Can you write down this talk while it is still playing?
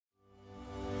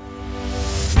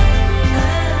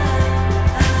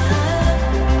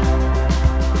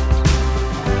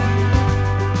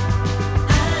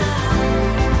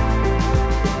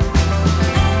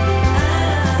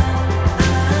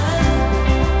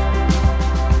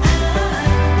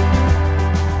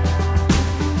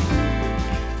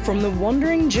the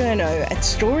Wandering Journo at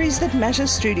Stories That Matter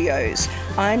Studios.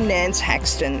 I'm Nance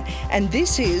Haxton, and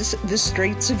this is The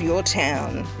Streets of Your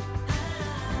Town,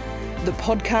 the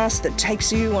podcast that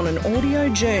takes you on an audio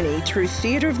journey through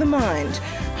theatre of the mind,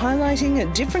 highlighting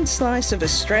a different slice of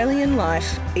Australian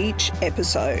life each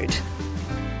episode.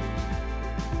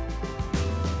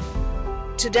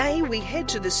 Today we head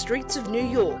to the streets of New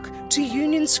York, to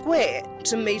Union Square,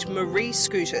 to meet Marie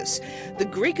Scoutas, the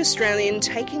Greek-Australian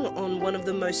taking on one of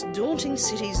the most daunting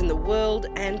cities in the world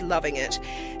and loving it.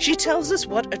 She tells us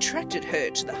what attracted her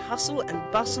to the hustle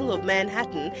and bustle of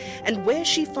Manhattan and where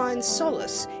she finds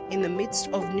solace in the midst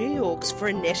of New York's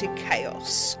frenetic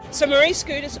chaos. So Marie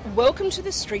Scoutas, welcome to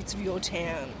the streets of your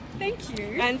town. Thank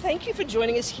you. And thank you for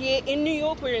joining us here in New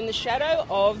York. We're in the shadow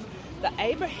of the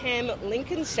Abraham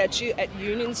Lincoln statue at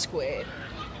Union Square.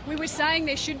 We were saying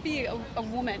there should be a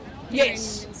woman here in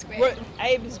Union Square.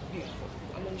 Abe is beautiful.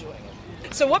 I'm enjoying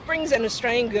it. So what brings an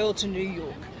Australian girl to New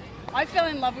York? I fell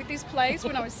in love with this place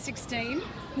when I was 16.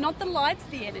 Not the lights,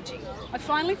 the energy. I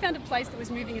finally found a place that was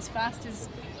moving as fast as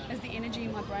the energy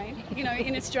in my brain. You know,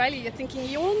 in Australia you're thinking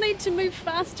you all need to move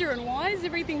faster and why is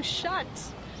everything shut?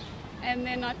 And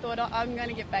then I thought, I'm going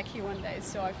to get back here one day,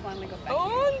 so I finally got back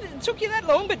here. It took you that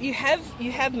long, but you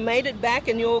have made it back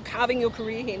and you're carving your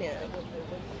career here now.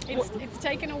 It's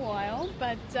taken a while,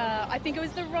 but I think it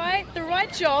was the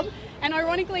right job, and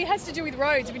ironically it has to do with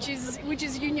roads, which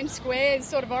is Union Square's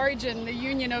sort of origin, the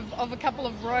union of a couple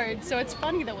of roads. So it's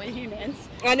funny that we're here, Nance.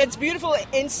 And it's beautiful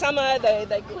in summer.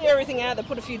 They clear everything out. They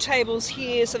put a few tables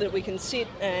here so that we can sit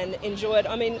and enjoy it.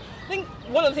 I mean, I think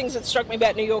one of the things that struck me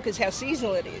about New York is how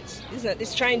seasonal it is, isn't it?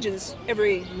 This changes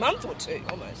every month or two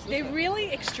almost. They're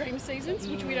really extreme seasons,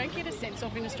 which we don't get a sense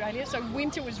of in Australia. So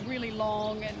winter was really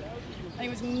long, and I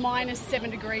think it was minus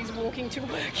 7 degrees walking to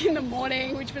work in the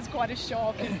morning, which was quite a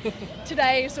shock. And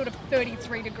today is sort of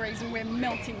 33 degrees and we're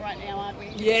melting right now, aren't we?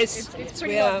 Yes. It's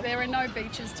pretty hot. There are no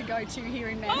beaches to go to here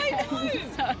in Manhattan. I know.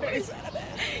 So what is that about?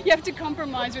 You have to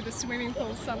compromise with a swimming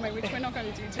pool somewhere, which we're not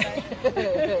going to do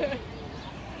today.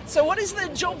 So what is the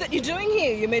job that you're doing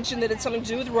here? You mentioned that it's something to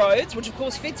do with roads, which of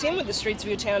course fits in with the streets of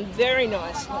your town very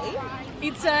nicely.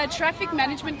 It's a traffic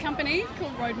management company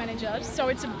called Road Manager. So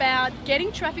it's about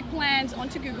getting traffic plans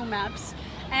onto Google Maps.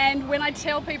 And when I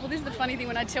tell people, this is the funny thing,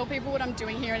 when I tell people what I'm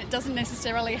doing here, and it doesn't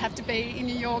necessarily have to be in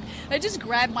New York, they just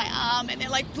grab my arm and they're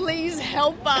like, please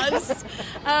help us.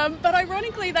 But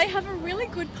ironically, they have a really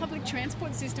good public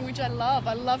transport system, which I love.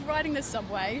 I love riding the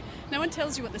subway. No one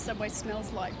tells you what the subway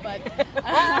smells like, but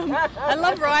I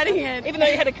love riding it. Even though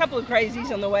you had a couple of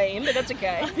crazies on the way in, but that's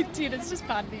okay. I did, it's just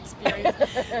part of the experience.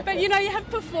 But you know, you have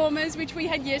performers, which we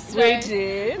had yesterday. We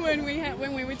did.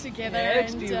 When we were together. Yeah,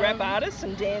 to do rap artists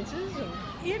and dancers and...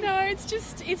 You know,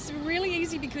 it's really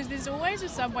easy because there's always a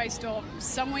subway stop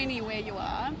somewhere near where you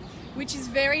are, which is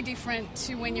very different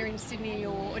to when you're in Sydney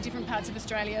or different parts of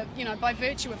Australia, you know, by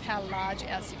virtue of how large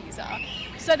our cities are.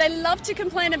 So they love to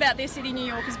complain about their city, New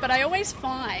Yorkers, but I always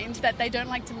find that they don't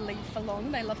like to leave for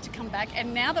long. They love to come back.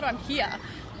 And now that I'm here,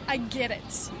 I get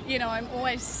it. You know, I'm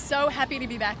always so happy to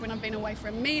be back when I've been away for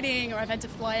a meeting or I've had to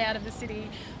fly out of the city.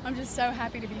 I'm just so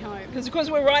happy to be home. Because, of course,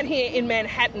 we're right here in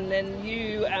Manhattan and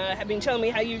you have been telling me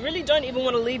how you really don't even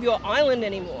want to leave your island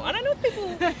anymore. I don't know if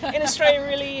people in Australia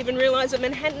really even realise that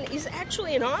Manhattan is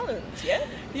actually an island, yeah?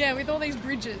 Yeah, with all these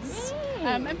bridges.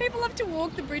 And people love to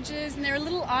walk the bridges, and there are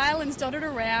little islands dotted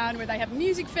around where they have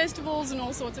music festivals and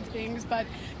all sorts of things. But,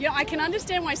 you know, I can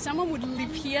understand why someone would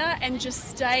live here and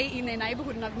just stay in their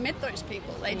neighbourhood, and I've met those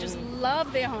people. They just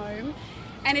love their home.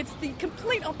 And it's the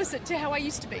complete opposite to how I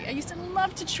used to be. I used to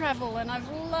love to travel, and I've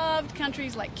loved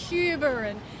countries like Cuba,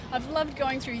 and I've loved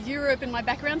going through Europe, and my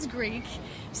background's Greek.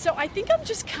 So I think I'm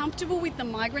just comfortable with the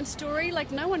migrant story.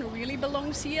 Like, no one really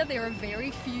belongs here. There are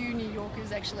very few New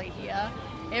Yorkers actually here.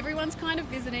 Everyone's kind of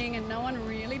visiting and no one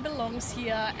really belongs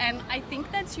here, and I think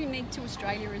that's unique to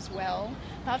Australia as well.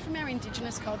 Apart from our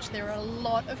Indigenous culture, there are a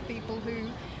lot of people who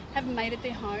have made it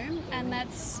their home, and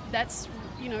that's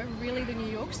you know, really the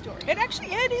New York story. It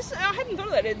actually, yeah, it is. I hadn't thought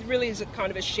of that. It really is a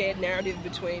kind of a shared narrative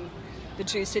between the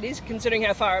two cities, considering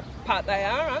how far apart they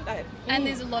are, aren't they? And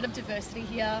there's a lot of diversity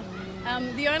here.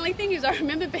 The only thing is I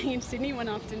remember being in Sydney one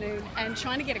afternoon and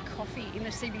trying to get a coffee in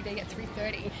the CBD at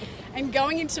 3:30 and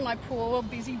going into my poor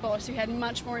busy boss who had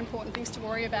much more important things to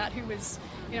worry about, who was,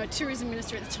 you know, tourism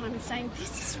minister at the time, and saying,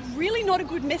 this is really not a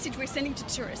good message we're sending to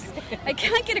tourists. They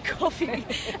can't get a coffee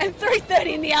at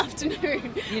 3:30 in the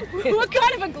afternoon. What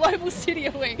kind of a global city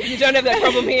are we? You don't have that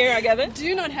problem here, I gather?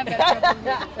 Do not have that problem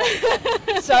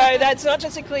here. So that's not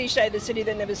just a cliche, the city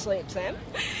that never sleeps, Sam.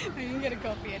 You can get a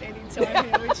coffee at any time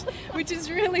here, which which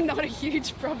is really not a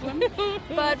huge problem.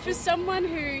 But for someone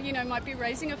who, you know, might be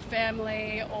raising a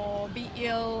family or be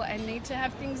ill and need to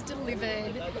have things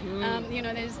delivered, you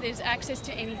know, there's access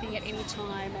to anything at any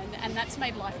time, and that's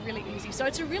made life really easy. So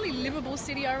it's a really livable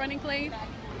city, ironically,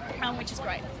 which is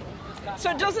great. So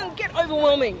it doesn't get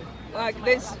overwhelming. Like,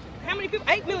 there's how many people?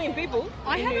 8 million people.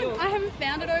 I haven't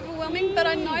found it overwhelming, but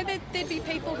I know that there'd be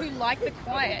people who like the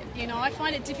quiet. You know, I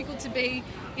find it difficult to be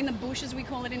in the bush, as we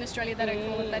call it in Australia. They don't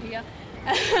call it that here.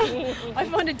 I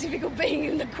find it difficult being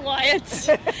in the quiet,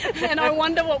 and I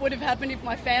wonder what would have happened if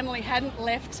my family hadn't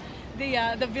left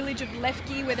the village of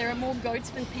Lefke, where there are more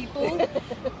goats than people,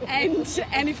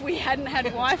 and if we hadn't had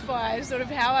Wi-Fi, sort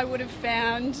of how I would have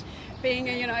found being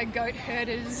a goat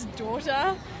herder's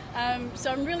daughter.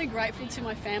 So I'm really grateful to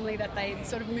my family that they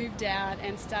sort of moved out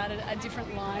and started a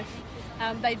different life.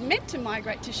 They'd meant to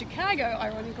migrate to Chicago,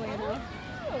 ironically enough,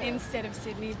 instead of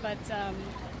Sydney,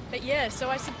 but yeah, so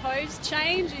I suppose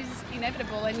change is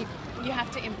inevitable, and you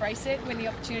have to embrace it when the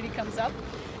opportunity comes up.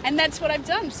 And that's what I've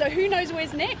done. So who knows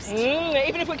where's next?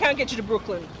 Even if we can't get you to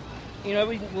Brooklyn, you know,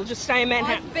 we'll just stay in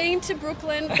Manhattan. I've been to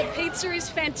Brooklyn. The pizza is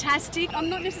fantastic. I'm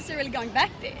not necessarily going back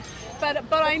there,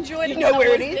 but I enjoy it. You know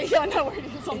where it is? I know where it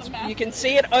is on the map. You can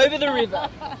see it over the river.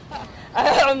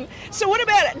 So what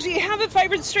about, do you have a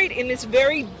favourite street in this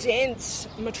very dense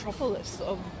metropolis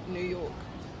of New York?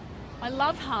 I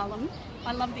love Harlem.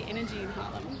 I love the energy in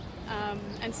Harlem,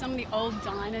 and some of the old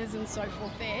diners and so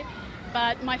forth there.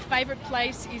 But my favourite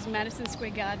place is Madison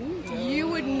Square Garden. You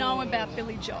would know about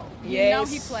Billy Joel. You know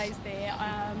he plays there.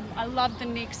 I love the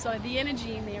Knicks, so the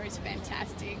energy in there is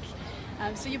fantastic.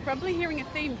 So you're probably hearing a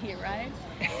theme here, right?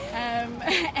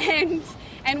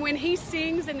 And when he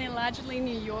sings, and they're largely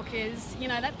New Yorkers, you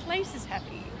know, that place is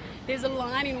happy. There's a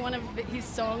line in one of his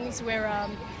songs where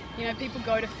you know, people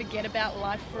go to forget about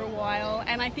life for a while,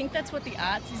 and I think that's what the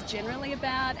arts is generally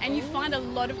about. And you find a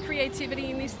lot of creativity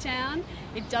in this town.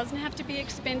 It doesn't have to be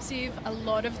expensive. A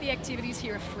lot of the activities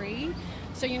here are free.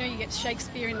 So, you know, you get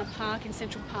Shakespeare in the park, in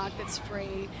Central Park, that's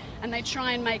free, and they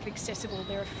try and make it accessible.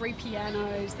 There are free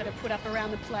pianos that are put up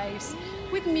around the place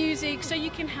with music, so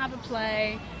you can have a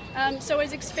play. So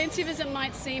as expensive as it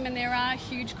might seem, and there are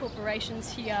huge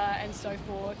corporations here and so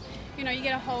forth, you know, you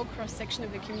get a whole cross-section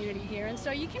of the community here, and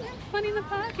so you can have fun in the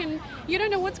park, and you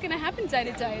don't know what's going to happen day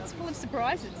to day. It's full of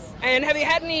surprises. And have you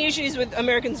had any issues with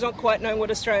Americans not quite knowing what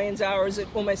Australians are, or is it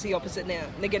almost the opposite now?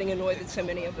 They're getting annoyed that so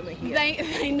many of them are here.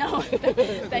 They know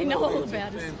they know all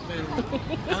about us.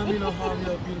 I'm in Harlem,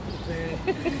 you're a beautiful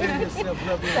fan. Yourself,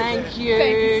 love Thank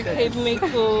you. Keep me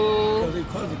cool.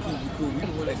 Because it keeps you cool. We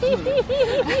don't want to see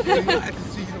it. I can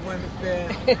see you to run the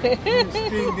fair. You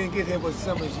spring, then get here with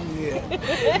summers you here.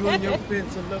 You and your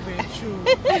friends are loving and true.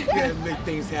 You gotta make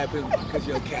things happen because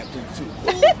you're a captain too.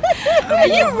 Are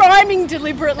you rhyming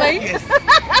deliberately? Yes.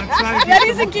 I'm trying to get That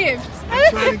is a gift.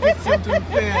 I'm trying to get something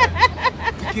fair.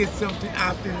 To get something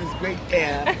after this great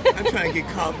air. I'm trying to get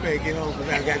car fare and get home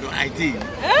because I got no ID.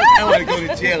 I want to go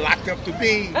to jail, locked up to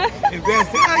be. And Ben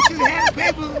said, I should have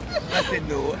paper. I said,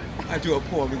 no. I do a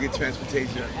poem and get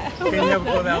transportation. Can you ever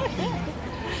go down, please?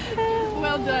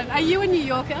 Well done. Are you a New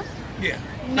Yorker? Yeah.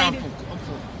 No, I'm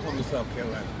from South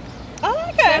Carolina. Oh,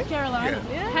 okay. South Carolina.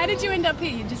 Yeah. How did you end up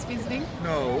here? You're just visiting?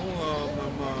 No, my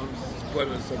mom's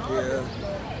brother's up here,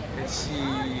 and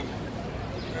she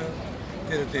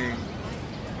did a thing,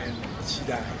 and she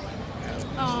died.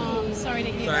 Oh, I'm sorry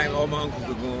to hear So that. all my uncles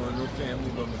are gone, no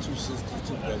family, but my 2 sisters,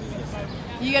 2 brothers.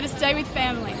 You got to stay with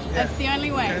family. That's the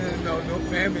only way. No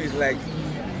family is like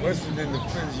worse than the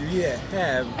friends you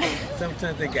have.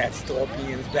 Sometimes they got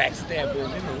stalkers, backstabbers,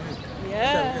 you know.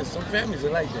 Yeah. Some families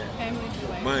are like that. Family's the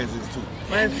way. Mine's is too.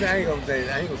 Mine's, I ain't gonna say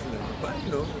nothing, but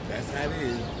you know, that's how it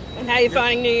is. And how are you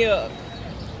finding New York?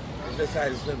 That's how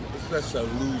it's just an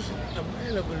illusion. A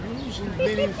man of illusion,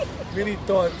 many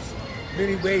thoughts,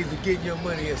 many ways of getting your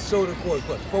money. A soda costs,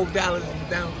 what, $4 in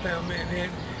downtown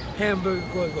Manhattan? Hamburger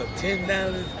costs, what, $10?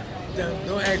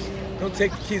 Don't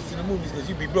take the kids to the movies because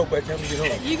you'll be broke by the time you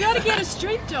get home. You got to get a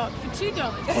street dog for $2.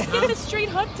 Get the street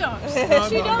hot dogs for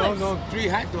 $2. No, 3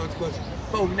 hot dogs cost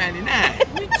 $4.99.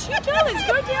 $2.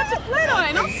 Go down to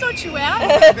Flatiron. I'll sort you out.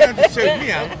 They have to search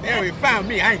me out. They already found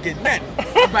me. I ain't getting nothing.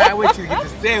 I wait till you get the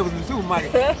sales in the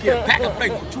supermarket. Get a pack of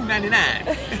flakes for $2.99.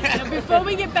 Now, before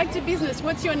we get back to business,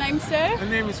 what's your name, sir? My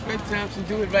name is Frank Thompson.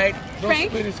 Do it right. Don't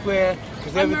Frank? spin it square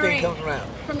because everything Marie. comes around.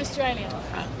 From Australia.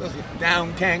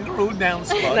 Down kangaroo, down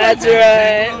spot. That's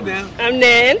Kangaroo, right. down. I'm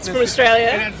Nance from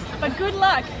Australia. But good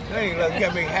luck. That ain't luck. You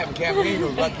gotta make it happen, Captain. Ain't no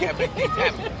luck. You gotta make things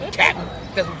happen. Captain,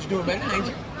 that's what you're doing right now, ain't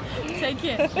you? Take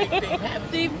care.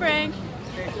 See you, Frank.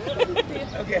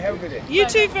 Okay, have a good day. You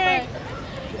too, Frank.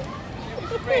 Bye.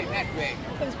 Fred, not Greg.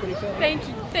 That was pretty funny.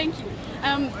 Thank you.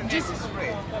 Just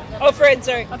Fred. Oh, Fred,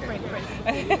 sorry. Fred.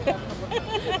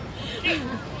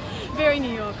 Very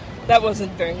New York. That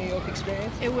wasn't a very New York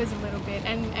experience. It was a little bit,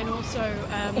 and also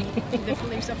the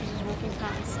police officers walking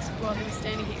past while he was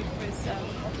standing here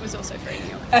was also very New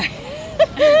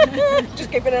York.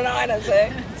 Just keeping an eye on us,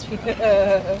 eh?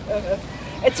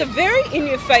 It's a very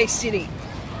in-your-face city,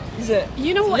 is it?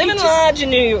 You know what? Living It just large in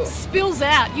New York. spills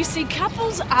out. You see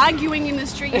couples arguing in the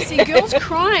street. You see girls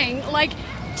crying, like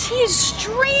tears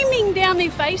streaming down their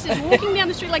faces, walking down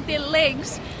the street like their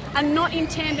legs are not in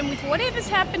tandem with whatever's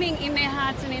happening in their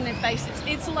hearts and in their faces.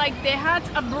 It's like their hearts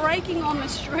are breaking on the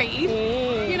street.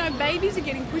 You know, babies are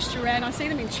getting pushed around. I see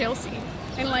them in Chelsea.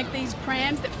 And like these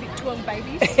prams that fit 12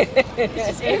 babies.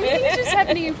 Everything's just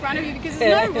happening in front of you because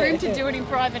there's no room to do it in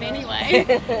private anyway.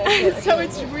 So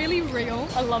it's really real.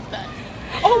 I love that.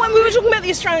 Oh, and we were talking about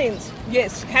the Australians.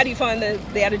 Yes. How do you find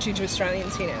the attitude to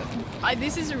Australians here now?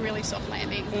 This is a really soft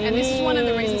landing, and this is one of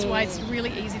the reasons why it's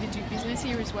really easy to do business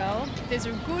here as well. There's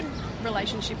a good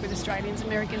relationship with Australians,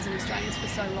 Americans and Australians for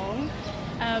so long.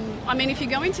 I mean, if you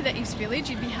go into the East Village,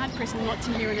 you'd be hard-pressed not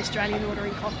to hear an Australian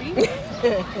ordering coffee.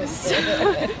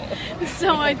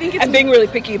 so I think it's... And being really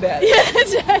picky about it. Yeah,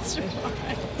 that's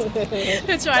right.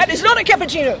 That's right. That is not a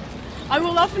cappuccino. I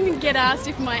will often get asked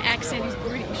if my accent is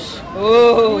British,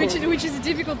 Oh. which is a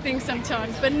difficult thing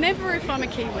sometimes, but never if I'm a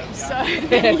Kiwi. So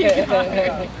there you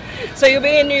go. So you'll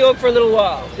be in New York for a little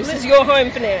while. This is your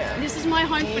home for now. This is my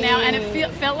home for now, and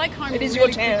it felt like home. It is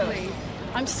really your town. quickly.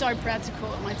 I'm so proud to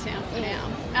call it my town for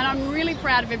now, and I'm really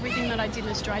proud of everything that I did in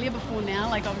Australia before now.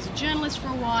 Like I was a journalist for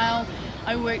a while.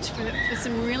 I worked for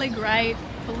some really great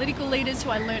political leaders who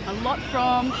I learnt a lot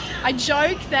from. I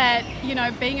joke that, you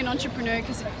know, being an entrepreneur,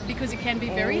 because it can be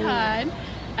very hard,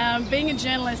 being a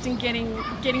journalist and getting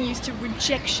used to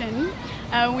rejection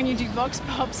when you do vox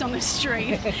pops on the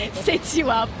street sets you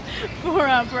up for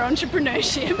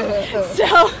entrepreneurship.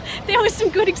 So there were some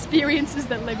good experiences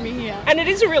that led me here. And it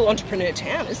is a real entrepreneur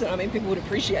town, isn't it? I mean, people would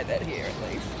appreciate that here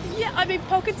at least. Yeah, I mean,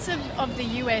 pockets of the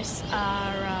US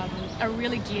are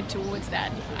really geared towards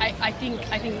that. I think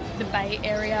the Bay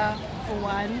Area, for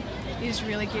one, is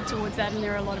really geared towards that, and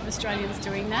there are a lot of Australians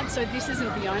doing that. So this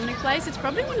isn't the only place. It's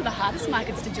probably one of the hardest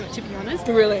markets to do it, to be honest.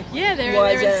 Really? Yeah, there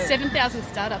Why are is that? 7,000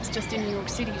 startups just in New York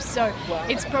City. So Wow.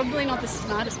 it's probably not the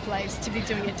smartest place to be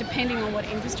doing it, depending on what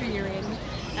industry you're in.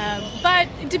 But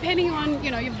depending on,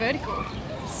 you know, your vertical.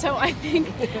 So I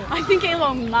think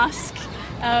Elon Musk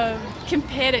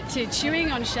compared it to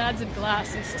chewing on shards of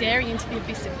glass and staring into the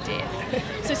abyss of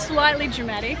death. So slightly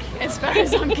dramatic as far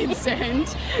as I'm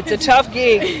concerned. It's a tough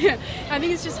gig. I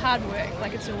think it's just hard work,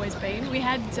 like it's always been. We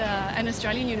had an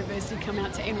Australian university come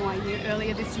out to NYU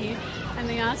earlier this year, and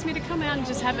they asked me to come out and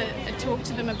just have a talk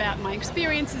to them about my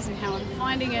experiences and how I'm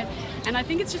finding it. And I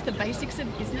think it's just the basics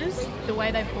of business, the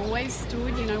way they've always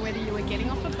stood, you know, whether you were getting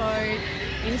off a boat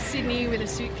in Sydney with a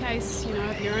suitcase, you know,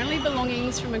 of your only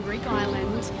belongings from a Greek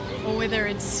island, or whether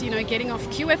it's, you know, getting off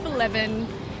QF11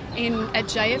 at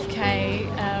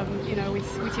JFK, you know,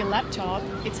 with your laptop.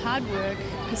 It's hard work,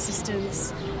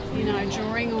 persistence, you know,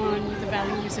 drawing on the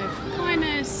values of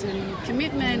kindness and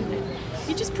commitment.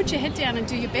 You just put your head down and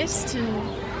do your best and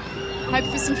hope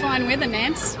for some fine weather,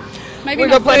 Nance. Maybe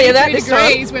We've not got plenty of that 33 this time.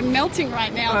 degrees. We're melting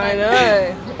right now. I but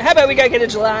know. How about we go get a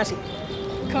gelati?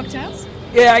 Cocktails?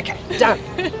 Yeah, okay, done.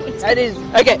 That is.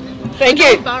 Okay, thank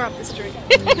you. Bar up the street.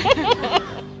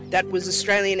 That was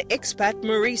Australian expat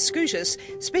Marie Scoutas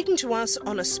speaking to us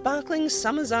on a sparkling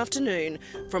summer's afternoon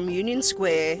from Union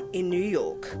Square in New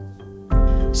York.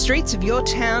 Streets of Your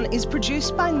Town is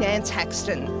produced by Nance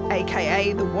Haxton,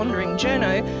 aka The Wandering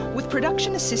Journo, with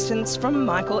production assistance from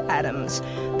Michael Adams.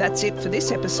 That's it for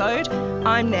this episode.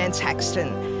 I'm Nance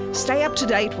Haxton. Stay up to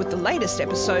date with the latest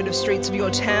episode of Streets of Your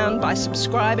Town by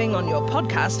subscribing on your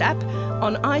podcast app,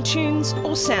 on iTunes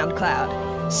or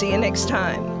SoundCloud. See you next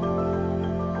time.